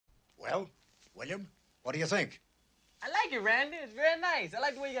William, what do you think? I like it, Randy. It's very nice. I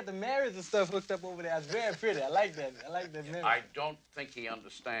like the way you got the mirrors and stuff hooked up over there. It's very pretty. I like that. I like that mirror. I don't think he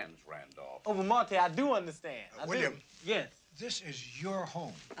understands, Randolph. Oh, but Monte, I do understand. William. Yes. This is your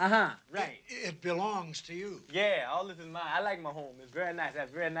home. Uh-huh, right. It belongs to you. Yeah, all this is mine. I like my home. It's very nice. I have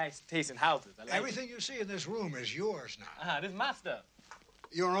very nice taste in houses. I like Everything you see in this room is yours now. Uh-huh, this is my stuff.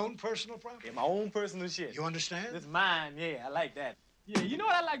 Your own personal property? Yeah, my own personal shit. You understand? This is mine, yeah. I like that. Yeah, you know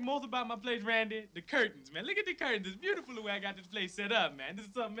what I like most about my place, Randy? The curtains, man. Look at the curtains. It's beautiful the way I got this place set up, man. This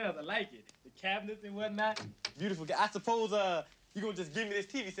is something else. I like it. The cabinets and whatnot. Beautiful. I suppose you're going to just give me this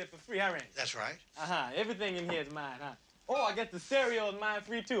TV set for free, huh, Randy? That's right. Uh-huh. Everything in here is mine, huh? Oh, I guess the stereo is mine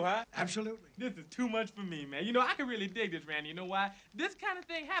free, too, huh? Absolutely. This is too much for me, man. You know, I can really dig this, Randy. You know why? This kind of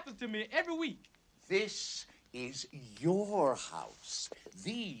thing happens to me every week. This is your house.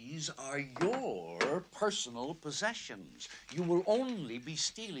 These are your personal possessions. You will only be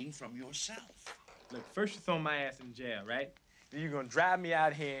stealing from yourself. Look, first you throw my ass in jail, right? Then you're going to drive me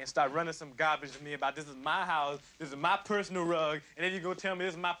out here and start running some garbage to me about this is my house, this is my personal rug, and then you're going to tell me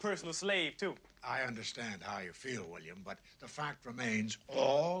this is my personal slave, too. I understand how you feel, William, but the fact remains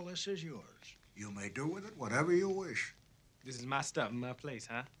all this is yours. You may do with it whatever you wish. This is my stuff, my place,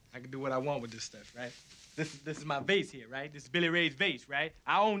 huh? I can do what I want with this stuff, right? This is my vase here, right? This is Billy Ray's vase, right?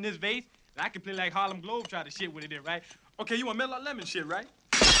 I own this vase, and I can play like Harlem Globetrotter shit with it in, right? Okay, you want Mellow Lemon shit, right?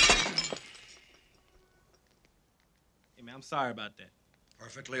 Hey, man, I'm sorry about that.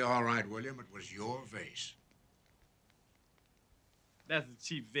 Perfectly all right, William. It was your vase. That's a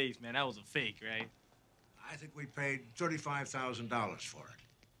cheap vase, man. That was a fake, right? I think we paid $35,000 for it.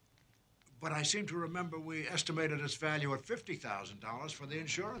 But I seem to remember we estimated its value at $50,000 for the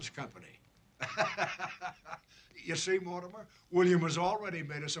insurance company. You see, Mortimer, William has already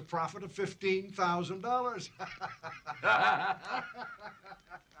made us a profit of $15,000.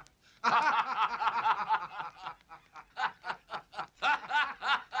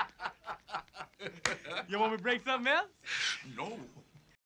 You want me to break something else? No.